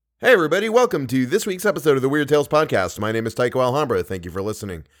Hey everybody, welcome to this week's episode of the Weird Tales Podcast. My name is Tycho Alhambra. Thank you for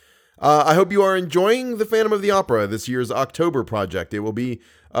listening. I hope you are enjoying The Phantom of the Opera, this year's October project. It will be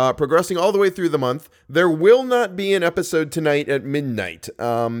progressing all the way through the month. There will not be an episode tonight at midnight.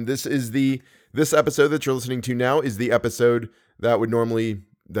 This episode that you're listening to now is the episode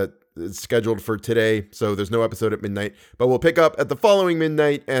that is scheduled for today, so there's no episode at midnight, but we'll pick up at the following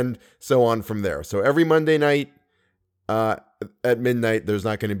midnight and so on from there. So every Monday night, at midnight, there's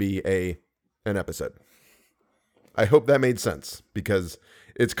not going to be an episode. I hope that made sense, because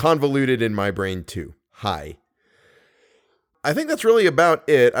it's convoluted in my brain too. Hi. I think that's really about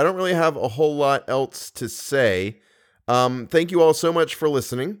it. I don't really have a whole lot else to say. Thank you all so much for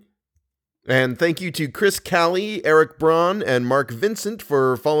listening. And thank you to Chris Callie, Eric Braun, and Mark Vincent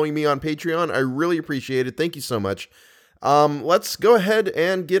for following me on Patreon. I really appreciate it. Thank you so much. Let's go ahead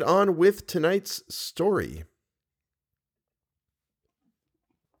and get on with tonight's story.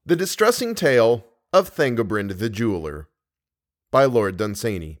 The Distressing Tale of Thangobrind the Jeweler by Lord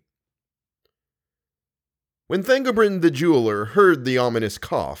Dunsany. When Thangobrind the Jeweler heard the ominous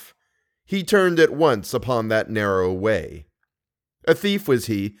cough, he turned at once upon that narrow way. A thief was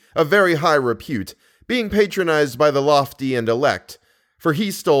he, of very high repute, being patronized by the lofty and elect, for he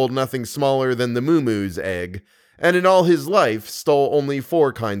stole nothing smaller than the moo-moo's egg, and in all his life stole only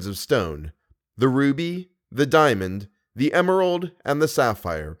 4 kinds of stone: the ruby, the diamond, the emerald, and the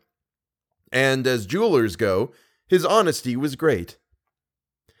sapphire. And as jewelers go, his honesty was great.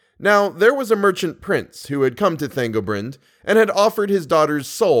 Now there was a merchant prince who had come to Thangobrind, and had offered his daughter's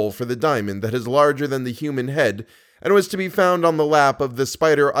soul for the diamond that is larger than the human head, and was to be found on the lap of the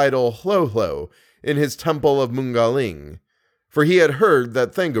spider idol Hlo-Hlo in his temple of Mungaling, for he had heard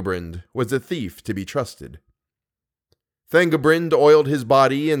that Thangobrind was a thief to be trusted. Thangobrind oiled his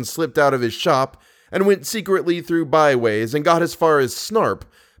body and slipped out of his shop, and went secretly through byways and got as far as Snarp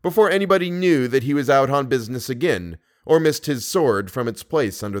before anybody knew that he was out on business again, or missed his sword from its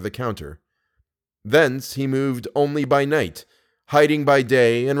place under the counter. Thence he moved only by night, hiding by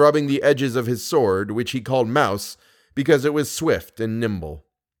day and rubbing the edges of his sword, which he called Mouse, because it was swift and nimble.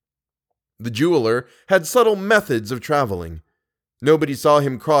 The jeweler had subtle methods of traveling. Nobody saw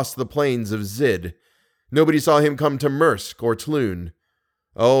him cross the plains of Zid. Nobody saw him come to Mursk or Tlun.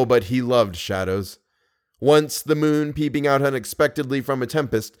 Oh, but he loved shadows. Once the moon, peeping out unexpectedly from a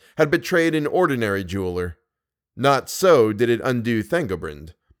tempest, had betrayed an ordinary jeweler. Not so did it undo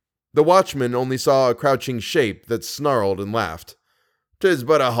Thangobrind. The watchmen only saw a crouching shape that snarled and laughed. "'Tis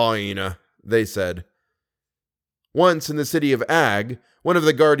but a hyena," they said. Once in the city of Ag, one of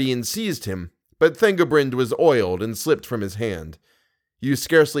the guardians seized him, but Thangobrind was oiled and slipped from his hand. You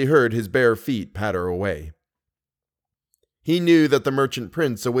scarcely heard his bare feet patter away. He knew that the merchant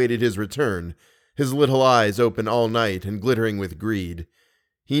prince awaited his return, his little eyes open all night and glittering with greed.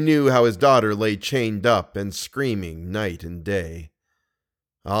 He knew how his daughter lay chained up and screaming night and day.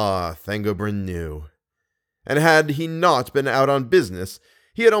 Ah, Thangobrind knew. And had he not been out on business,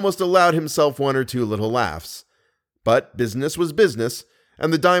 he had almost allowed himself 1 or 2 little laughs. But business was business,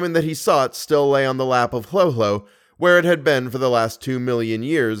 and the diamond that he sought still lay on the lap of Hlo-Hlo, where it had been for the last 2 million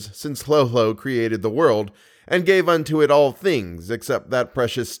years since Hlo-Hlo created the world, and gave unto it all things except that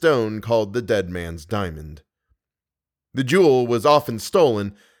precious stone called the dead man's diamond. The jewel was often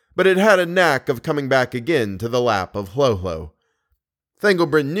stolen, but it had a knack of coming back again to the lap of Hlo-Hlo.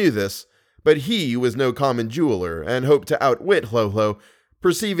 Thangobrind knew this, but he was no common jeweler, and hoped to outwit Hlo-Hlo,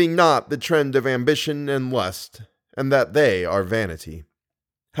 perceiving not the trend of ambition and lust, and that they are vanity.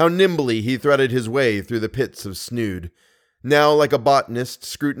 How nimbly he threaded his way through the pits of Snood, now like a botanist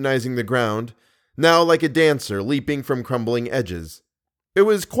scrutinizing the ground, now like a dancer leaping from crumbling edges. It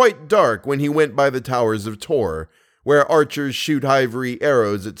was quite dark when he went by the towers of Tor, where archers shoot ivory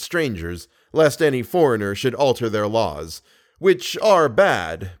arrows at strangers, lest any foreigner should alter their laws, which are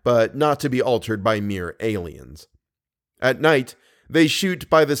bad, but not to be altered by mere aliens. At night, they shoot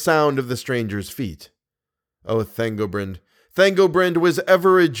by the sound of the stranger's feet. Oh, Thangobrind, Thangobrind was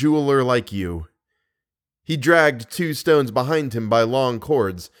ever a jeweler like you. He dragged 2 stones behind him by long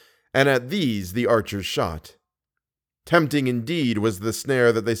cords, and at these the archers shot. Tempting indeed was the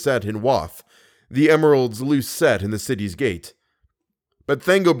snare that they set in Wath, the emeralds loose set in the city's gate. But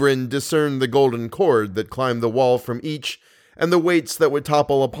Thangobrind discerned the golden cord that climbed the wall from each, and the weights that would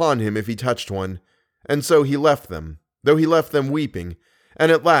topple upon him if he touched one, and so he left them, though he left them weeping, and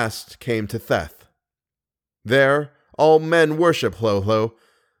at last came to Theth. There all men worship Hlo-Hlo,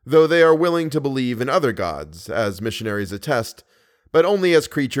 though they are willing to believe in other gods, as missionaries attest, but only as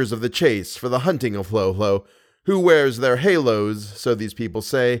creatures of the chase for the hunting of Hlo-Hlo, who wears their halos, so these people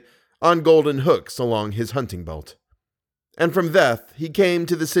say, on golden hooks along his hunting belt. And from Theth he came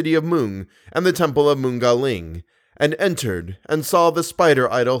to the city of Mung and the temple of Mungaling, and entered, and saw the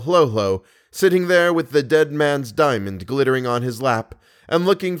spider idol Hlohlo sitting there with the dead man's diamond glittering on his lap, and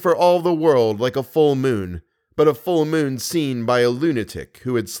looking for all the world like a full moon, but a full moon seen by a lunatic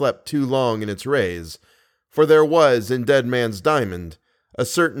who had slept too long in its rays, for there was in dead man's diamond a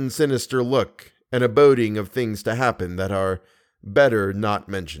certain sinister look and a boding of things to happen that are better not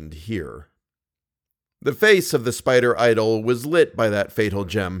mentioned here. The face of the spider idol was lit by that fatal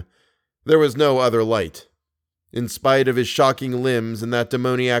gem. There was no other light. In spite of his shocking limbs and that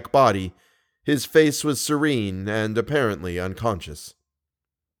demoniac body, his face was serene and apparently unconscious.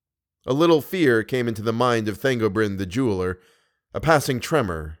 A little fear came into the mind of Thangobrind the jeweler, a passing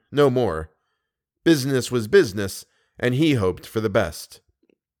tremor, no more. Business was business, and he hoped for the best.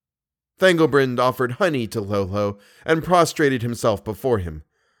 Thangobrind offered honey to Hlohlo and prostrated himself before him.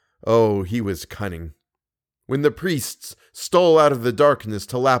 Oh, he was cunning. When the priests stole out of the darkness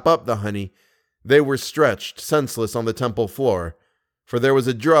to lap up the honey, they were stretched senseless on the temple floor, for there was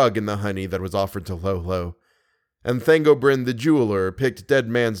a drug in the honey that was offered to Hlohlo. And Thangobrind the jeweler picked dead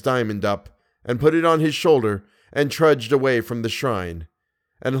man's diamond up and put it on his shoulder and trudged away from the shrine.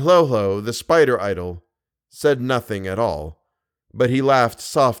 And Hlohlo, the spider idol, said nothing at all, but he laughed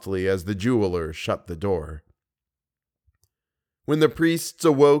softly as the jeweler shut the door. When the priests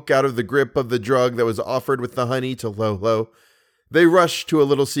awoke out of the grip of the drug that was offered with the honey to Hlohlo, they rushed to a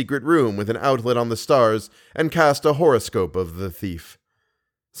little secret room with an outlet on the stars and cast a horoscope of the thief.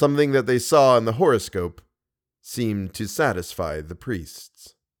 Something that they saw in the horoscope seemed to satisfy the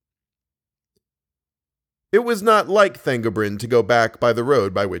priests. It was not like Thangobrind to go back by the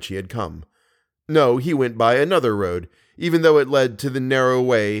road by which he had come. No, he went by another road, even though it led to the narrow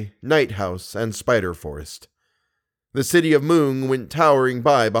way, night house, and spider forest. The city of Mung went towering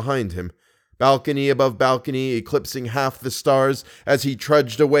by behind him, balcony above balcony, eclipsing half the stars as he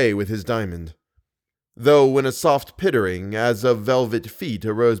trudged away with his diamond. Though when a soft pittering, as of velvet feet,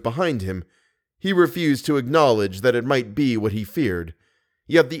 arose behind him, he refused to acknowledge that it might be what he feared.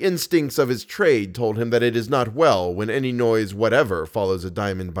 Yet the instincts of his trade told him that it is not well when any noise whatever follows a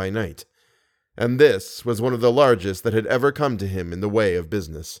diamond by night. And this was one of the largest that had ever come to him in the way of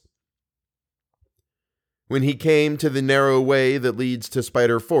business. When he came to the narrow way that leads to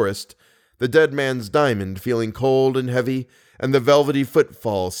Spider Forest, the dead man's diamond feeling cold and heavy, and the velvety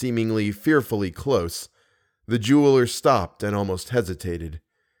footfall seemingly fearfully close, the jeweler stopped and almost hesitated.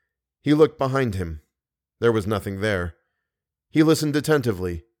 He looked behind him. There was nothing there. He listened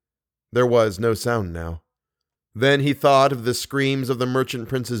attentively. There was no sound now. Then he thought of the screams of the merchant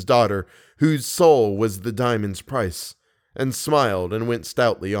prince's daughter, whose soul was the diamond's price, and smiled and went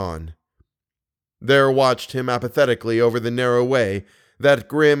stoutly on. There watched him apathetically over the narrow way that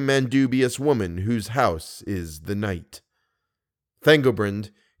grim and dubious woman whose house is the night.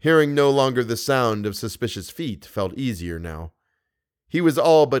 Thangobrind, hearing no longer the sound of suspicious feet, felt easier now. He was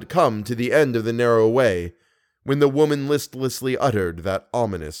all but come to the end of the narrow way, when the woman listlessly uttered that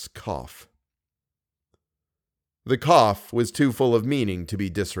ominous cough. The cough was too full of meaning to be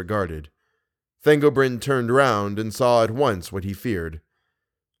disregarded. Thangobrind turned round and saw at once what he feared.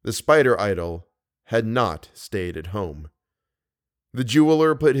 The spider idol had not stayed at home. The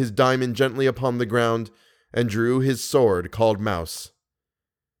jeweler put his diamond gently upon the ground and drew his sword called Mouse.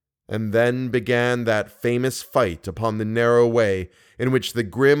 And then began that famous fight upon the narrow way in which the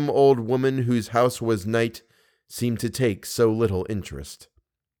grim old woman whose house was night seemed to take so little interest.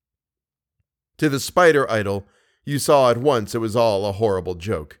 To the spider idol, you saw at once it was all a horrible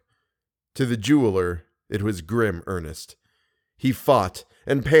joke. To the jeweler, it was grim earnest. He fought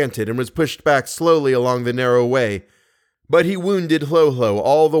and panted and was pushed back slowly along the narrow way, but he wounded Hlohlo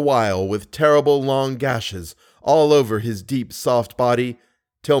all the while with terrible long gashes all over his deep soft body,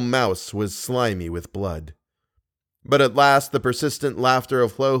 till Mouse was slimy with blood. But at last the persistent laughter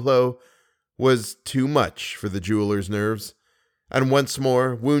of Hlohlo was too much for the jeweler's nerves, and once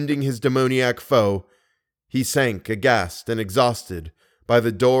more, wounding his demoniac foe, he sank aghast and exhausted by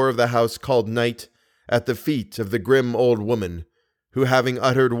the door of the house called Night, at the feet of the grim old woman, who, having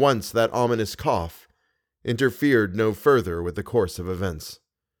uttered once that ominous cough, interfered no further with the course of events.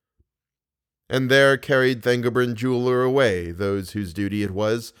 And there carried Thangobrind jeweler away those whose duty it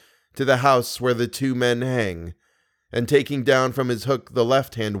was to the house where the two men hang, and taking down from his hook the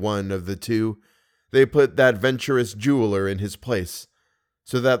left-hand one of the two, they put that venturous jeweler in his place,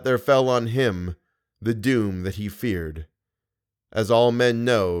 so that there fell on him the doom that he feared. As all men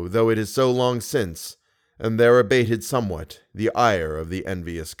know, though it is so long since, and there abated somewhat the ire of the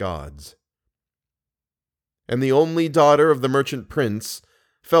envious gods. And the only daughter of the merchant prince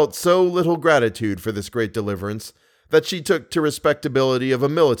felt so little gratitude for this great deliverance, that she took to respectability of a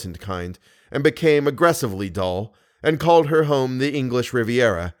militant kind, and became aggressively dull, and called her home the English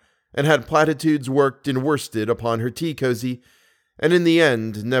Riviera, and had platitudes worked and worsted upon her tea cozy, and in the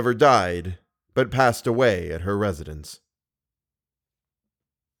end never died, but passed away at her residence.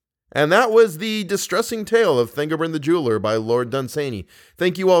 And that was the distressing tale of Thangobrind the Jeweler by Lord Dunsany.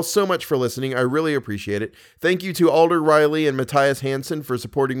 Thank you all so much for listening. I really appreciate it. Thank you to Alder Riley and Matthias Hansen for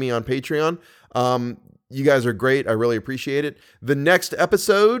supporting me on Patreon. You guys are great. I really appreciate it. The next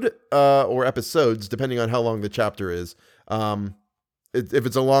episode, or episodes, depending on how long the chapter is. If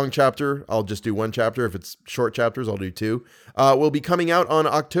it's a long chapter, I'll just do one chapter. If it's short chapters, I'll do two. Will be coming out on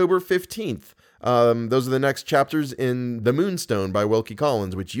October 15th. Those are the next chapters in The Moonstone by Wilkie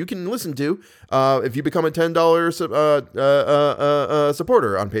Collins, which you can listen to if you become a $10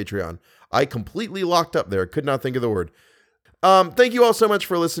 supporter on Patreon. I completely locked up there. Could not think of the word. Thank you all so much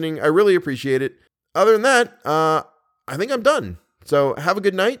for listening. I really appreciate it. Other than that, I think I'm done. So have a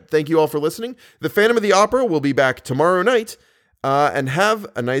good night. Thank you all for listening. The Phantom of the Opera will be back tomorrow night. And have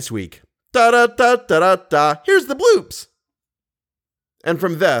a nice week. Da-da-da-da-da-da. Here's the bloops. And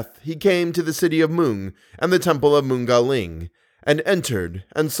from Theth he came to the city of Mung, and the temple of Mungaling, and entered,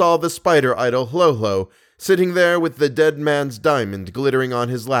 and saw the spider idol Hlo-Hlo, sitting there with the dead man's diamond glittering on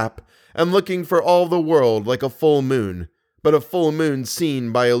his lap, and looking for all the world like a full moon, but a full moon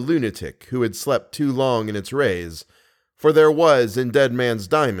seen by a lunatic who had slept too long in its rays. For there was in dead man's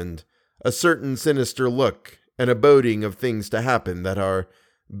diamond a certain sinister look, and a boding of things to happen that are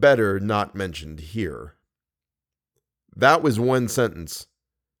better not mentioned here. That was one sentence.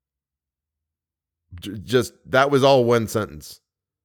 That was all one sentence.